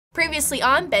Previously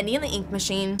on Bendy and the Ink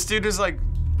Machine. This dude is like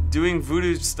doing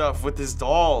voodoo stuff with his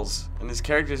dolls and his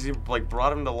characters. He like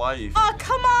brought him to life. Oh,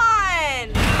 come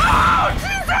on! Oh,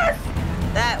 Jesus!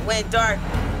 That went dark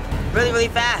really, really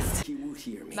fast. He will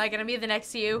hear me. Am I gonna be the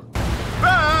next you?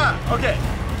 Okay,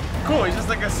 cool. He's just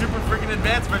like a super freaking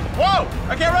advancement. Whoa!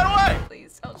 I can't run away!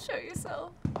 Please don't show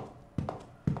yourself.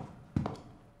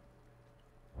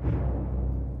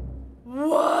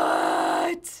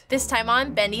 What? This time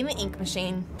on Bendy and the Ink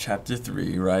Machine. Chapter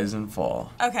 3, Rise and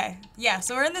Fall. Okay, yeah,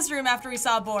 so we're in this room after we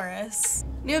saw Boris.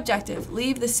 New objective,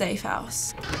 leave the safe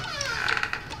house.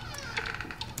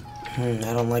 I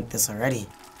don't like this already.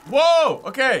 Whoa!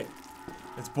 Okay.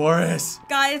 It's Boris.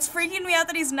 God, it's freaking me out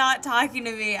that he's not talking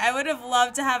to me. I would have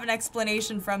loved to have an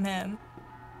explanation from him.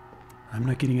 I'm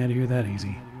not getting out of here that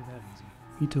easy.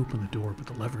 Need to open the door, but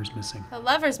the lever's missing. The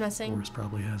lever's missing. Boris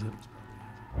probably has it.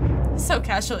 So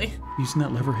casually. Using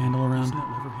that lever handle around?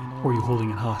 Or are you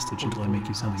holding it hostage until I make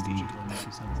you something to eat?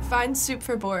 Find soup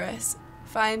for Boris.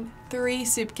 Find 3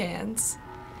 soup cans.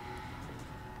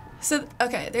 So,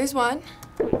 okay, there's one.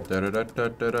 Oh,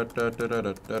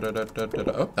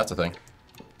 that's a thing.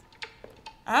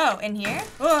 Oh, in here?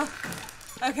 Oh,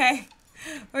 okay,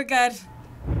 we're good.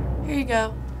 Here you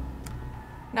go.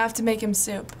 Now I have to make him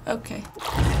soup. Okay.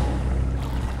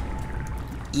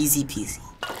 Easy peasy.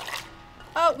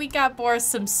 Oh, we got Boris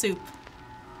some soup.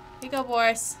 Here you go,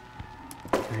 Boris.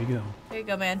 There you go. There you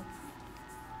go, man.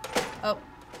 Oh,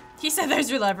 he said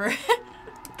there's your lever.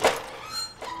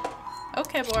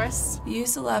 Okay, Boris.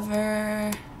 Use the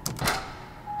lever.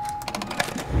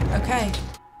 Okay.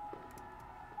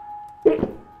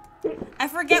 I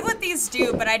forget what these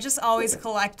do, but I just always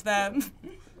collect them.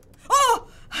 Oh!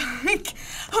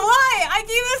 Why? I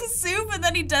gave him soup and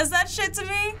then he does that shit to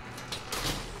me?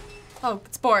 Oh,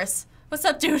 it's Boris. What's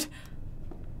up, dude?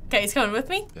 Okay, he's coming with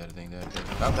me?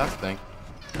 Oh, that's the thing.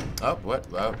 Oh, what?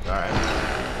 Oh, all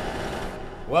right.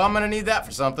 Well, I'm gonna need that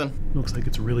for something. Looks like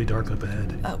it's really dark up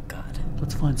ahead. Oh, God.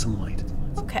 Let's find some light.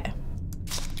 Okay.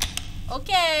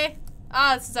 Okay.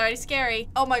 Ah, this is already scary.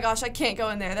 Oh my gosh, I can't go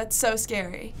in there. That's so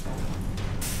scary.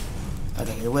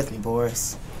 Okay, you're with me,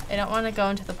 Boris. I don't want to go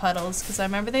into the puddles because I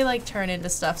remember they like turn into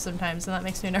stuff sometimes and that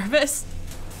makes me nervous.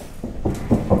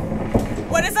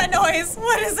 What is that noise?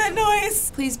 What is that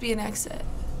noise? Please be an exit.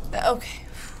 Okay.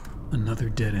 Another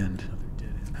dead end.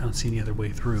 I don't see any other way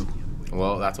through.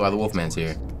 Well, that's why the Wolfman's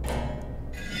here.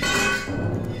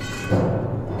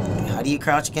 How do you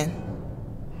crouch again?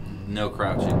 No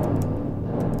crouching.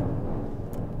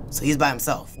 So he's by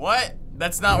himself. What?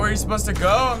 That's not where you're supposed to go?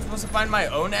 I'm supposed to find my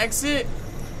own exit?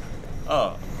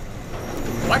 Oh.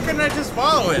 Why couldn't I just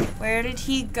follow him? Where did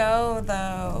he go,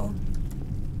 though?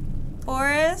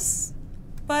 Boris?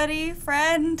 Buddy?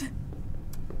 Friend?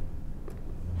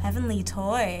 Heavenly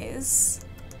toys?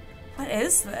 What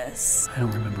is this? I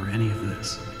don't remember any of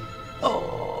this.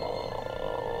 Oh.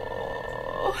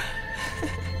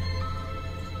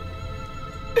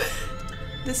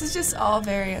 This is just all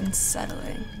very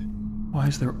unsettling. Why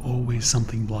is there always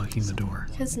something blocking the door?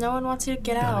 Because no one wants you to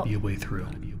get Gotta out. be a way through.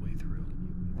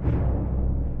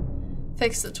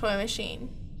 Fix the toy machine.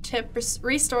 Tip,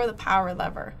 restore the power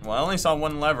lever. Well, I only saw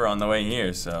one lever on the way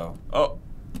here, so... Oh,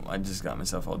 I just got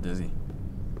myself all dizzy.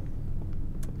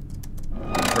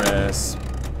 Press.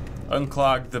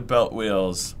 Unclog the belt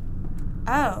wheels.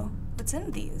 Oh, what's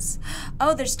in these?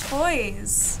 Oh, there's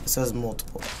toys. So there's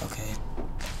multiple. Okay.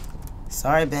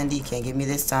 Sorry, Bendy, can't get me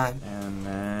this time. And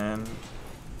then...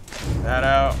 that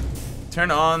out.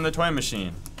 Turn on the toy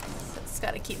machine. Just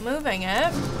gotta keep moving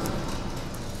it.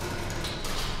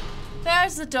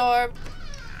 There's the door.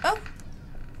 Oh.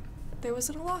 There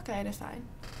wasn't a lock I had to find.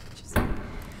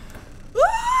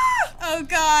 Oh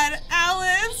God,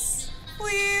 Alice,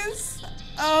 please.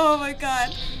 Oh my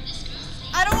God.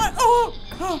 I don't want, oh,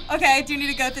 okay, I do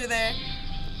need to go through there.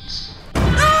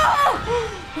 No!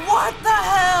 What the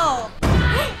hell?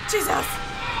 Jesus.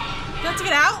 You have to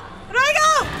get out? Where do I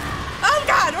go? Oh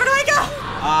God, where do I go?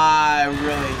 I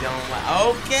really don't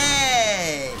like.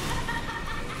 Okay.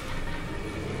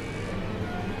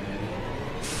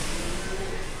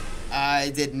 I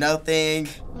did nothing.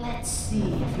 Let's see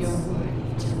if you're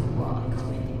worthy to walk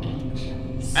with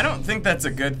angels. I don't think that's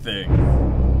a good thing.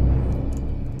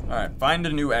 Alright, find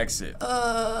a new exit.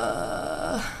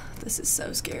 This is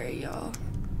so scary, y'all.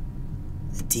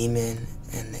 The demon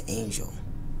and the angel.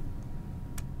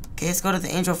 Okay, let's go to the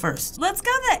angel first. Let's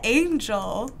go to the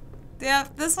angel. Yeah,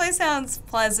 this way sounds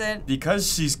pleasant. Because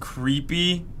she's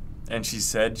creepy, and she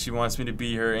said she wants me to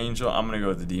be her angel, I'm gonna go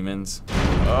with the demons.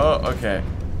 Oh, okay.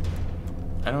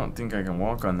 I don't think I can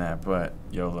walk on that, but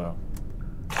YOLO.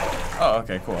 Oh,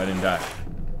 okay, cool, I didn't die.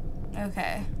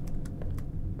 Okay.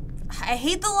 I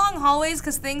hate the long hallways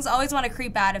because things always want to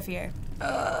creep out of here.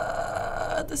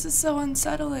 This is so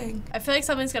unsettling. I feel like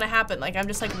something's gonna happen. Like I'm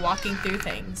just like walking through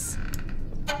things.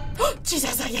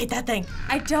 Jesus, I hate that thing.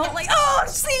 I don't like, oh,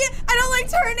 see, I don't like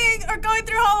turning or going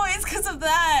through hallways because of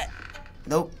that.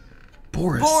 Nope.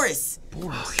 Boris. Boris!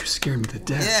 Oh, you scared me to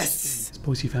death. Yes!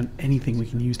 Suppose you found anything we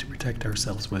can use to protect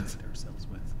ourselves with.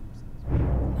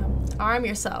 Arm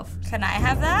yourself. Can I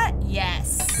have that?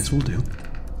 Yes. This will do.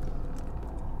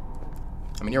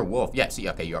 I mean, you're a wolf. Yeah, see,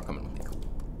 okay, you are coming with me.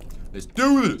 Let's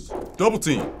do this. Double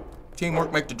team.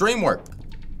 Teamwork make the dream work.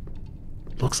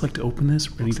 Looks like to open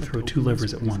this, we need to throw 2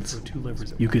 levers at once.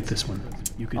 You get this one.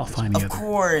 I'll find the other. Of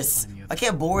course. Why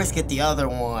can't Boris get the other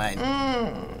one?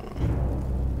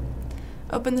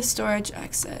 Open the storage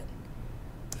exit.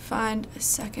 Find a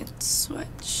second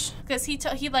switch. Because he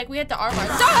like we had to arm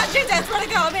ourselves. Ah, Jesus, let it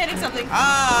go. I'm hitting something.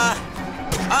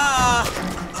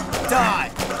 Die.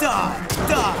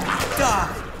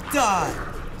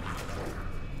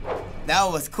 That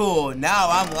was cool. Now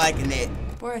I'm liking it.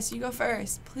 Boris, you go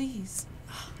first, please.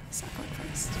 Stop going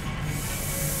first.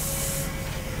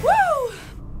 Woo!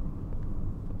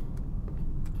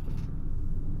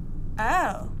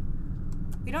 Oh.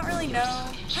 We don't really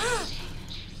know.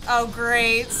 Oh,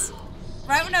 great.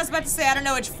 Right when I was about to say I don't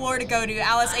know which floor to go to,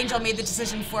 Alice Angel made the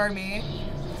decision for me.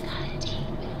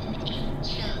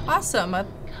 Awesome.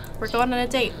 We're going on a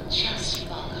date.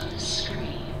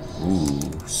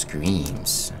 Ooh,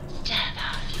 screams.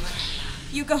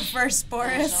 You go first,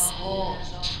 Boris.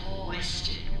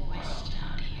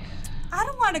 I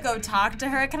don't want to go talk to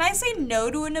her. Can I say no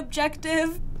to an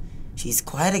objective? She's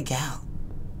quite a gal.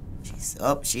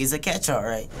 She's a catch, all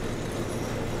right.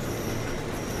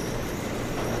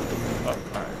 Oh, all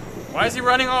right. Why is he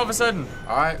running all of a sudden?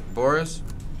 All right, Boris.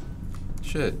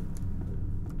 Shit.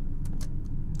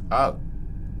 Oh,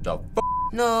 the f***.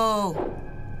 No.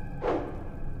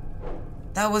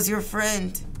 That was your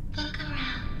friend. Look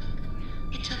around.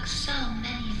 It took so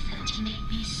many of them to make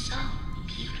me so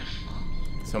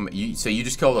beautiful. So you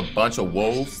just killed a bunch of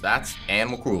wolves? That's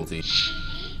animal cruelty.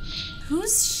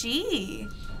 Who's she?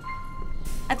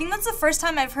 I think that's the first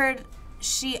time I've heard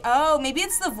she. Oh, maybe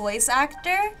it's the voice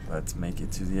actor? Let's make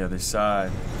it to the other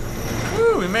side.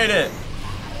 Woo, we made it.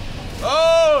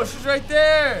 Oh, she's right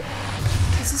there.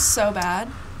 This is so bad.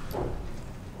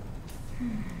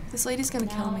 This lady's gonna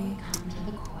kill me.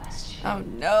 Oh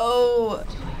no!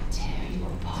 Tear you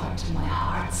apart to my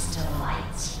heart's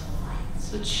delight.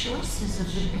 The choices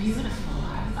of the beautiful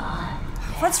are mine.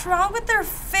 What's wrong with their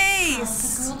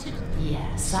face?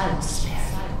 Yes, I will spare.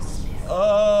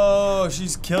 Oh,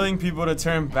 she's killing people to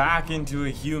turn back into a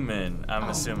human, I'm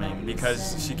assuming,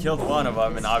 because she killed one of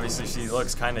them, and obviously she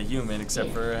looks kind of human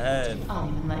except for her head. I'll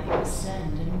even let you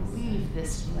ascend and leave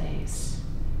this place.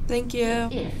 Thank you.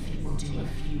 If it will do a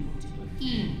few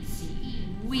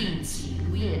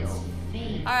weensy little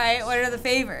favors. Alright, what are the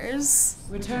favors?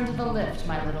 Return to the lift,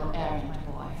 my little errand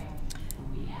boy.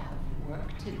 We have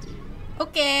work to do.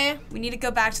 Okay. We need to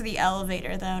go back to the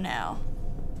elevator though now.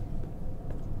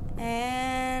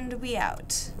 And we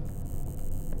out.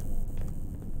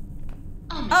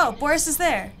 Oh, Boris is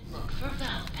there. Look for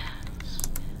valve pads.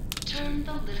 Turn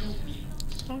the little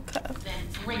wheels. Okay. Then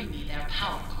bring me their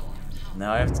power cords.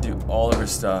 Now I have to do all of her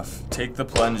stuff. Take the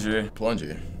plunger.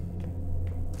 Plunger.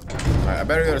 All right, I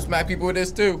better go to smack people with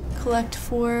this too. Collect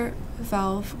 4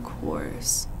 valve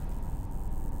cores.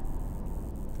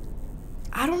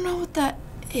 I don't know what that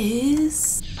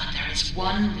is. But there is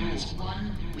one rule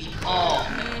we all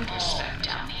respect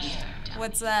down here.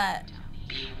 What's that?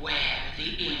 Beware the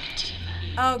ink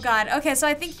demon. Oh god. Okay, so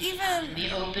I think even.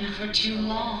 Be open for too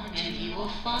long, and he will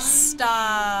find.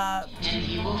 Stop. And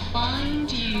he will find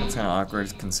you. That's kind of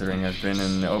awkward considering I've been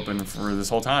in the open for this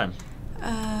whole time.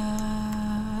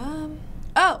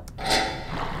 Oh.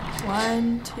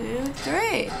 1, 2,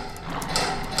 3.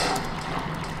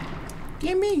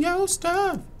 Give me your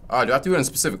stuff. Oh, do I have to do it in a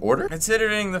specific order?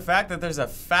 Considering the fact that there's a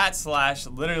fat slash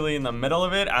literally in the middle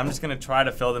of it, I'm just gonna try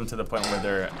to fill them to the point where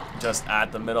they're just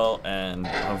at the middle and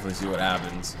hopefully see what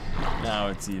happens. Now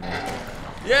it's even.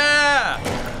 Yeah!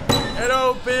 It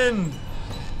opened!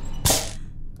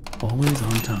 Always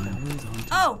on time.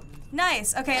 Oh,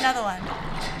 nice. Okay, another one.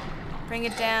 Bring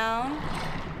it down.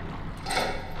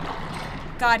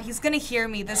 God, he's gonna hear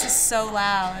me. This is so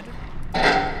loud.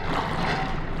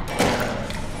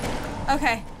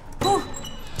 Okay. Whew.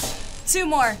 2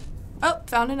 more. Oh,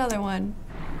 found another one.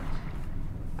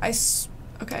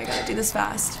 Okay, I gotta do this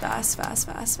fast. Fast.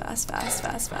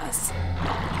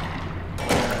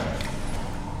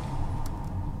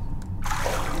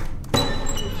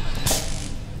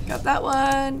 Got that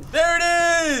one. There it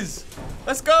is!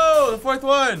 Let's go! The fourth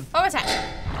one! Forward attack.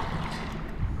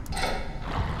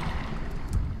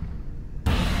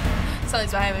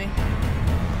 Something's behind me.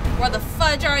 Where the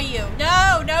fudge are you?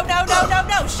 No, no, no, no, no,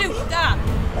 no! Shoot! Ah!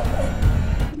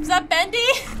 Is that Bendy?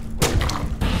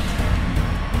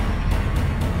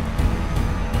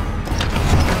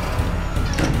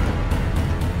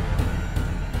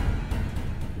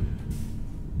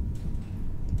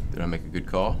 Did I make a good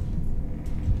call?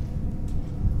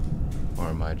 Or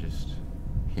am I just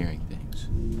hearing things?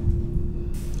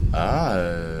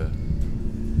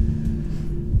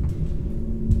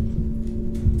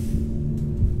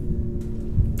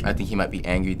 I think he might be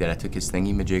angry that I took his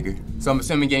thingy-majigger. So I'm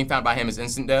assuming getting found by him is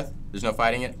instant death? There's no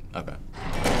fighting it? Okay.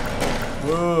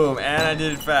 Boom, and I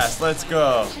did it fast. Let's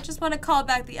go. I just want to call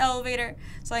back the elevator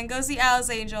so I can go see Alice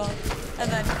Angel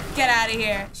and then get out of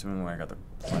here. Assuming where I got the...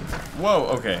 Whoa,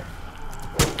 okay.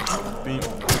 Bink,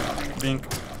 bink.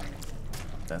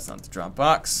 That's not the drop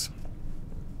box.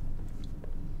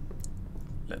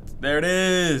 There it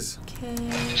is. Okay.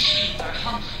 Are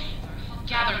hungry.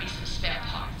 Gather me some spare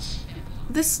parts.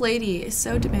 This lady is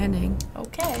so demanding.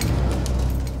 Okay.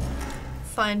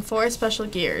 Find 4 special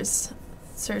gears.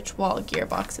 Search wall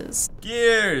gearboxes.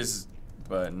 Gears!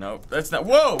 But nope, that's not.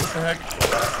 Whoa! What the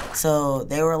heck? So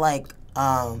they were like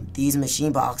these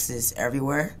machine boxes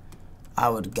everywhere I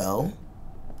would go.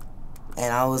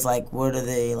 And I was like, what are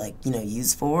they like, you know,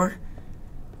 used for?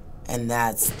 And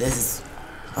this is,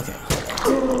 okay.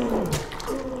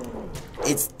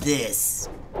 It's this.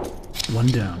 One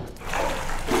down.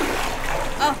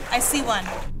 Oh, I see one.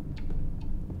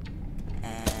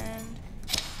 And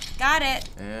got it.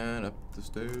 And up the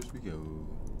stairs we go.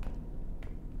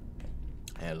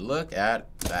 And look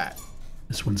at that.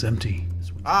 This one's empty.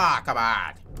 Ah, come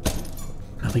on.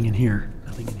 Nothing in here.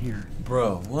 Nothing in here.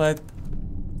 Bro, what?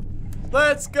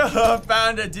 Let's go!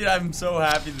 Found it, dude. I'm so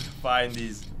happy to find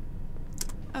these.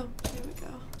 Oh, here we go.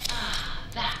 Ah,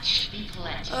 that should be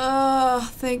plenty. Oh,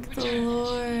 thank the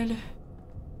Lord.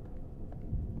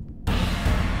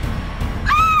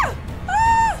 Ah!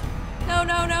 Ah! No,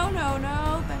 no, no, no,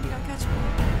 no. Bendy, don't catch me.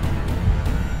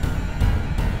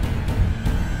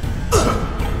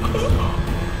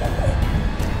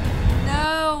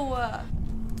 No.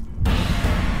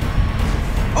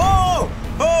 Oh!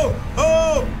 Oh!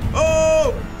 Oh!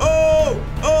 Oh! Oh!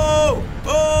 Oh!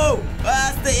 Oh!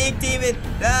 That's the ink demon!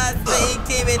 That's the ink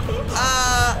demon!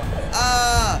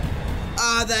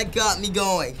 That got me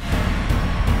going.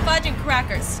 Fudge and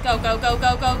crackers. Go, go, go,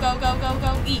 go, go, go, go, go,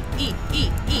 go. Eat, eat,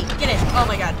 eat, eat. Get in. Oh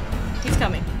my god. He's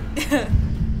coming.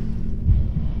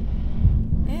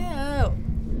 Ew.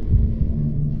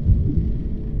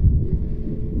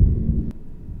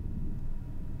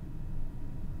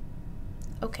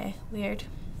 Okay, weird.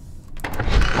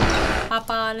 Hop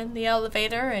on in the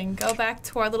elevator and go back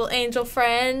to our little angel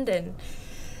friend and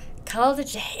call it a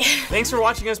day. Thanks for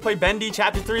watching us play Bendy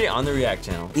Chapter 3 on the React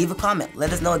channel. Leave a comment.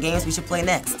 Let us know what games we should play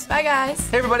next. Bye, guys.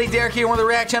 Hey everybody, Derek here, one of the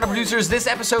React channel producers. This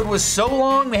episode was so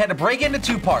long, we had to break it into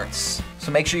 2 parts. So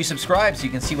make sure you subscribe so you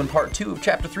can see when part 2 of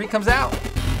Chapter 3 comes out.